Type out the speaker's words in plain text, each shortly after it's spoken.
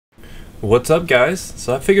What's up, guys?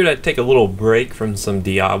 So I figured I'd take a little break from some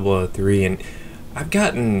Diablo 3, and I've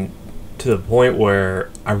gotten to the point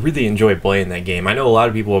where I really enjoy playing that game. I know a lot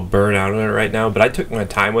of people are burnt out on it right now, but I took my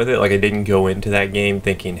time with it. Like, I didn't go into that game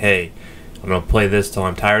thinking, hey, I'm gonna play this till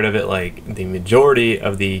I'm tired of it, like the majority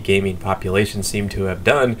of the gaming population seem to have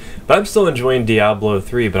done. But I'm still enjoying Diablo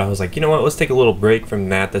 3, but I was like, you know what, let's take a little break from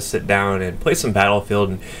that to sit down and play some Battlefield.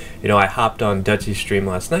 And you know, I hopped on Dutchy's stream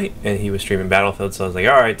last night and he was streaming Battlefield, so I was like,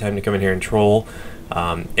 alright, time to come in here and troll.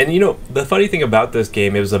 And you know, the funny thing about this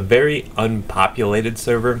game, it was a very unpopulated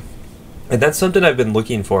server. And that's something I've been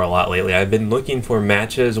looking for a lot lately. I've been looking for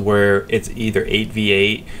matches where it's either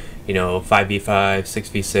 8v8, you know, 5v5,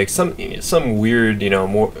 6v6, some weird, you know,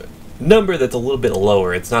 more number that's a little bit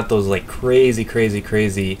lower. It's not those like crazy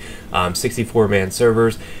 64-man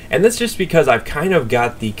servers. And that's just because I've kind of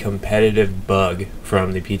got the competitive bug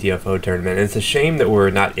from the PTFO tournament. And it's a shame that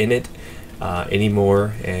we're not in it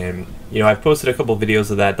anymore. And you know, I've posted a couple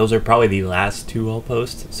videos of that. Those are probably the last two I'll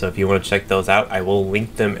post. So if you want to check those out, I will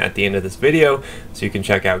link them at the end of this video so you can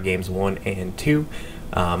check out games 1 and 2.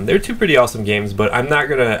 They're two pretty awesome games, but I'm not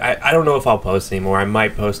gonna, I don't know if I'll post anymore. I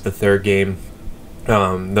might post the third game,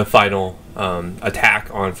 the final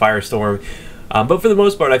attack on Firestorm. But for the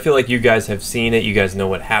most part, I feel like you guys have seen it. You guys know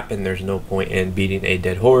what happened. There's no point in beating a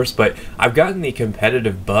dead horse. But I've gotten the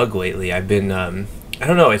competitive bug lately. I've been, I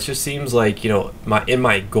don't know, it just seems like, you know,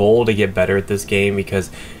 my goal to get better at this game, because,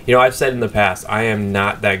 you know, I've said in the past, I am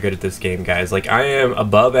not that good at this game, guys. Like, I am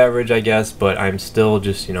above average, I guess, but I'm still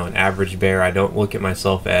just, you know, an average bear. I don't look at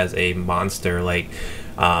myself as a monster. Like,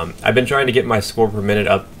 I've been trying to get my score per minute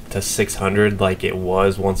up to 600 like it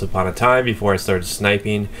was once upon a time before I started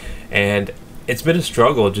sniping, and it's been a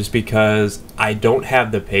struggle just because I don't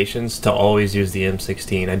have the patience to always use the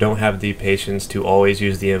M16. I don't have the patience to always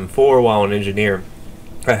use the M4 while an engineer.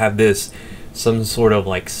 I have some sort of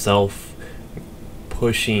like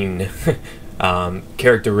self-pushing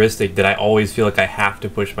characteristic that I always feel like I have to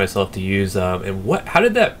push myself to use. And how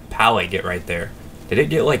did that pallet get right there? Did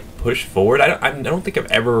it get like pushed forward? I don't think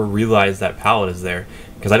I've ever realized that pallet is there,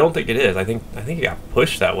 because I don't think it is. I think it got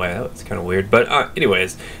pushed that way. That's kind of weird. But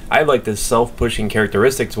anyways, I have like this self-pushing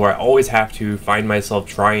characteristics where I always have to find myself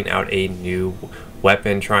trying out a new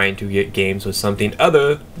weapon, trying to get games with something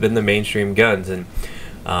other than the mainstream guns. And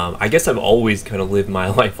I guess I've always kind of lived my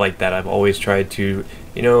life like that. I've always tried to,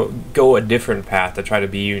 you know, go a different path, to try to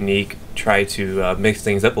be unique, try to mix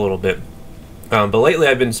things up a little bit. But lately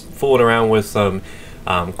I've been fooling around with some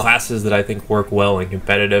classes that I think work well in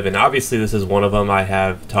competitive, and obviously this is one of them. I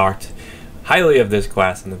have talked highly of this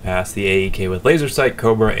class in the past, the AEK with laser sight,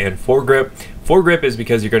 Cobra, and foregrip. Foregrip is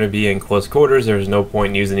because you're going to be in close quarters. There's no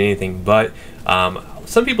point in using anything but.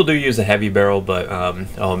 Some people do use a heavy barrel, but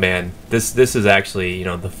oh man, this is actually, you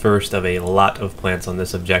know, the first of a lot of plants on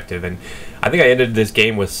this objective, and I think I ended this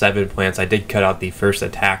game with 7 plants. I did cut out the first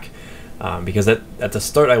attack because at the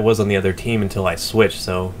start I was on the other team until I switched,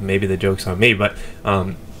 so maybe the joke's on me. But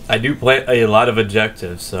I do plant a lot of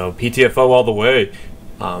objectives, so PTFO all the way.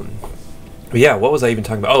 But yeah, what was I even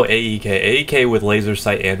talking about? Oh, AEK. AEK with laser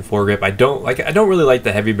sight and foregrip. I don't really like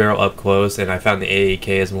the heavy barrel up close, and I found the AEK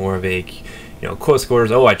as more of a, you know, close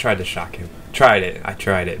quarters. Oh, I tried to shock him. I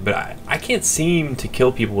tried it, but I can't seem to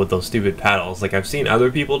kill people with those stupid paddles. Like, I've seen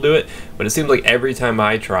other people do it, but it seems like every time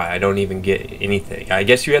I try, I don't even get anything. I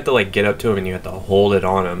guess you have to like get up to him and you have to hold it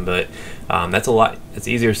on him, but that's a lot. It's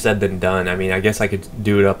easier said than done. I mean, I guess I could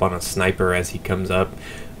do it up on a sniper as he comes up,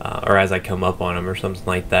 or as I come up on him, or something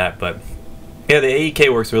like that. But yeah, the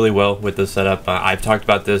AEK works really well with this setup. I've talked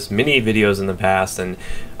about this many videos in the past, and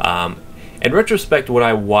in retrospect, when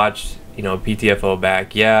I watched, you know, PTFO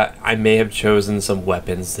back, yeah, I may have chosen some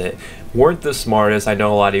weapons that weren't the smartest. I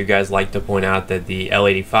know a lot of you guys like to point out that the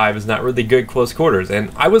L85 is not really good close quarters,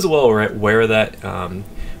 and I was well aware of that. But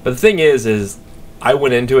the thing is I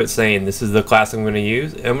went into it saying this is the class I'm going to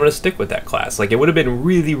use, and I'm going to stick with that class. Like, it would have been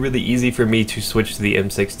really easy for me to switch to the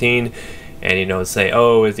M16 and, you know, say,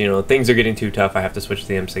 oh, you know, things are getting too tough, I have to switch to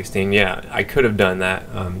the M16. Yeah, I could have done that.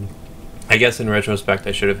 I guess in retrospect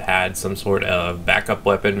I should have had some sort of backup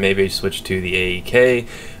weapon, maybe switch to the AEK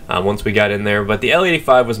once we got in there, but the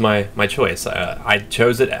L85 was my choice. I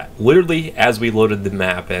chose it literally as we loaded the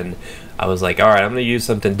map, and I was like, alright, I'm going to use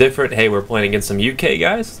something different. Hey, we're playing against some UK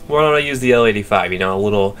guys, why don't I use the L85, you know, a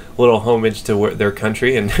little homage to their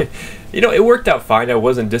country, and you know, it worked out fine. I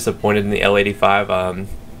wasn't disappointed in the L85.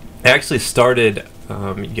 I actually started,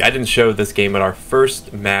 I didn't show this game at our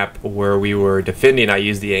first map where we were defending. I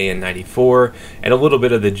used the AN94 and a little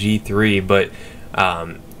bit of the G3, but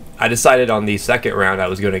I decided on the second round I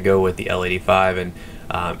was going to go with the L85, and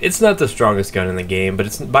It's not the strongest gun in the game, but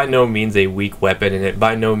it's by no means a weak weapon, and it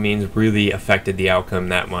by no means really affected the outcome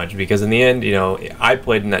that much, because in the end, you know, I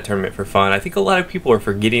played in that tournament for fun. I think a lot of people are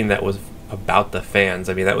forgetting that was about the fans.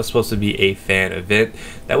 I mean, that was supposed to be a fan event.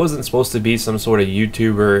 That wasn't supposed to be some sort of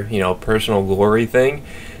YouTuber, you know, personal glory thing.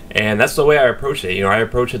 And that's the way I approach it. You know, I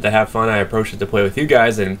approach it to have fun. I approach it to play with you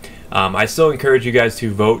guys, and I still encourage you guys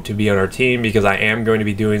to vote to be on our team, because I am going to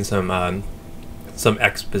be doing some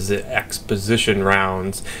exposition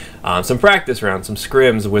rounds, some practice rounds, some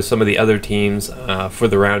scrims with some of the other teams for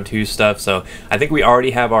the round 2 stuff. So I think we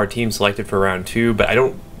already have our team selected for round 2, but I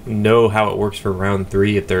don't know how it works for round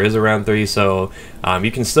 3, if there is a round 3. So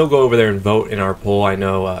you can still go over there and vote in our poll. I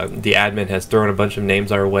know the admin has thrown a bunch of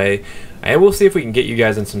names our way, and we'll see if we can get you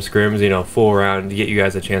guys in some scrims, you know, full round, to get you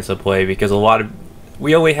guys a chance to play, because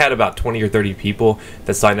we only had about 20 or 30 people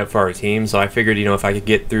that signed up for our team. So I figured, you know, if I could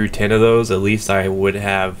get through 10 of those, at least I would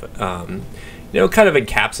have you know, kind of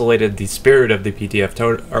encapsulated the spirit of the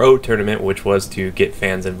PTFO tournament, which was to get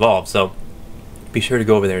fans involved. So be sure to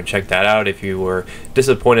go over there and check that out if you were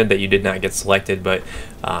disappointed that you did not get selected. But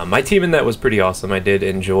my team in that was pretty awesome. I did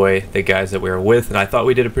enjoy the guys that we were with, and I thought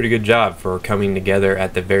we did a pretty good job for coming together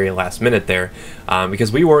at the very last minute there,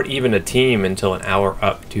 because we weren't even a team until an hour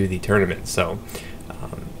up to the tournament. So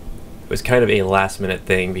it was kind of a last minute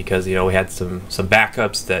thing, because, you know, we had some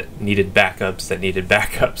backups that needed backups that needed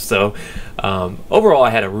backups. So overall, I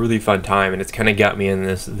had a really fun time, and it's kind of got me in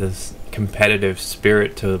this competitive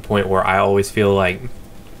spirit to the point where I always feel like,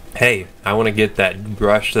 hey, I want to get that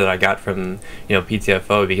rush that I got from, you know,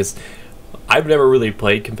 PTFO, because I've never really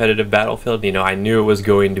played competitive Battlefield. You know, I knew it was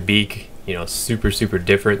going to be, you know, super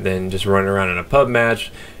different than just running around in a pub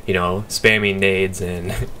match, you know, spamming nades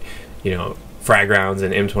and you know, frag rounds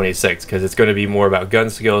and M26, because it's going to be more about gun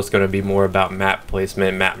skill. It's going to be more about map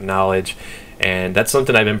placement, map knowledge, and that's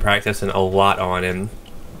something I've been practicing a lot on. And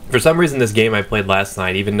for some reason, this game I played last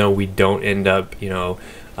night, even though we don't end up, you know,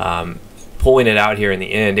 pulling it out here in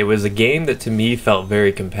the end, it was a game that to me felt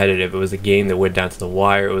very competitive. It was a game that went down to the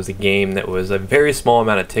wire. It was a game that was a very small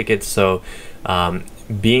amount of tickets, so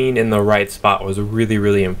being in the right spot was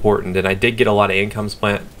really important. And I did get a lot of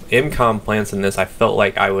income plants in this. I felt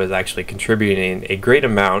like I was actually contributing a great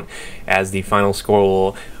amount, as the final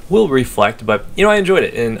score will reflect. But, you know, I enjoyed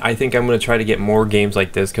it, and I think I'm going to try to get more games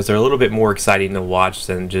like this, because they're a little bit more exciting to watch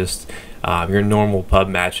than just your normal pub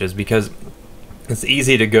matches, because it's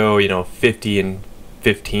easy to go, you know, 50 and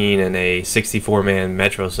 15 in a 64-man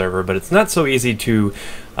Metro server, but it's not so easy to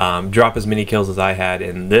drop as many kills as I had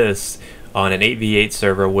in this on an 8v8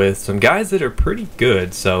 server with some guys that are pretty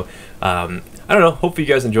good. So I don't know, hopefully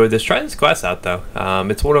you guys enjoyed this. Try this class out though.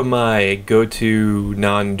 It's one of my go-to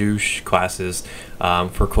non-douche classes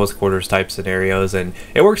for close quarters type scenarios, and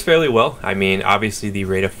it works fairly well. I mean, obviously the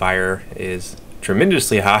rate of fire is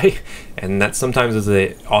tremendously high, and that sometimes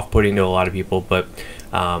is off-putting to a lot of people, but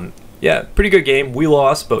yeah, pretty good game. We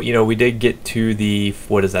lost, but, you know, we did get to the,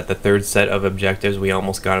 what is that, the 3rd set of objectives. We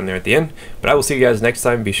almost got them there at the end. But I will see you guys next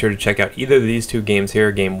time. Be sure to check out either of these 2 games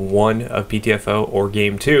here, Game 1 of PTFO or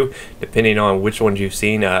Game 2, depending on which ones you've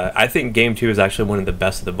seen. I think Game 2 is actually one of the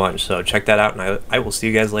best of the bunch, so check that out, and I will see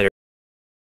you guys later.